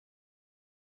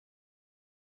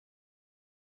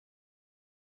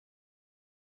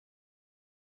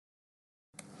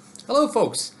Hello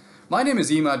folks, my name is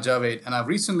emad.javaid and I've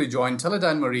recently joined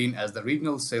Teledyne Marine as the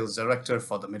Regional Sales Director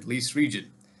for the Middle East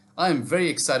region. I am very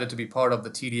excited to be part of the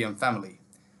TDM family.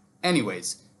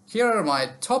 Anyways, here are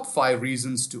my top 5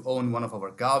 reasons to own one of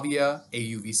our Gavia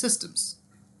AUV systems.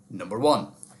 Number 1.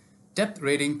 Depth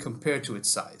rating compared to its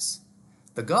size.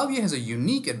 The Gavia has a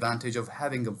unique advantage of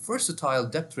having a versatile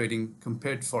depth rating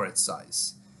compared for its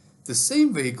size. The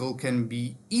same vehicle can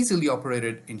be easily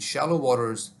operated in shallow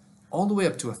waters all the way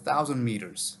up to 1,000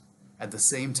 meters at the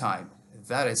same time.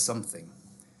 That is something.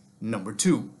 Number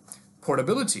 2.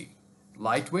 Portability.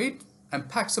 Lightweight and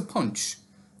packs a punch.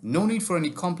 No need for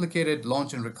any complicated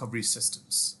launch and recovery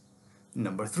systems.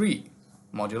 Number 3.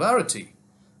 Modularity.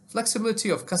 Flexibility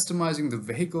of customizing the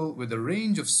vehicle with a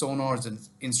range of sonars and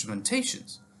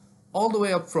instrumentations, all the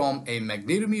way up from a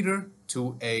magnetometer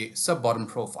to a sub-bottom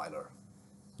profiler.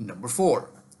 Number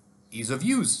 4. Ease of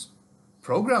use.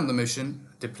 Program the mission,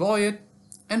 deploy it,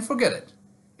 and forget it.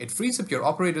 It frees up your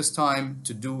operator's time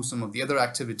to do some of the other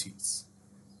activities.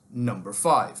 Number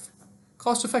 5.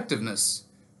 Cost effectiveness.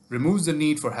 Removes the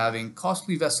need for having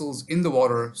costly vessels in the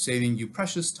water, saving you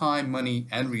precious time, money,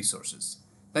 and resources.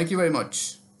 Thank you very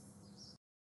much.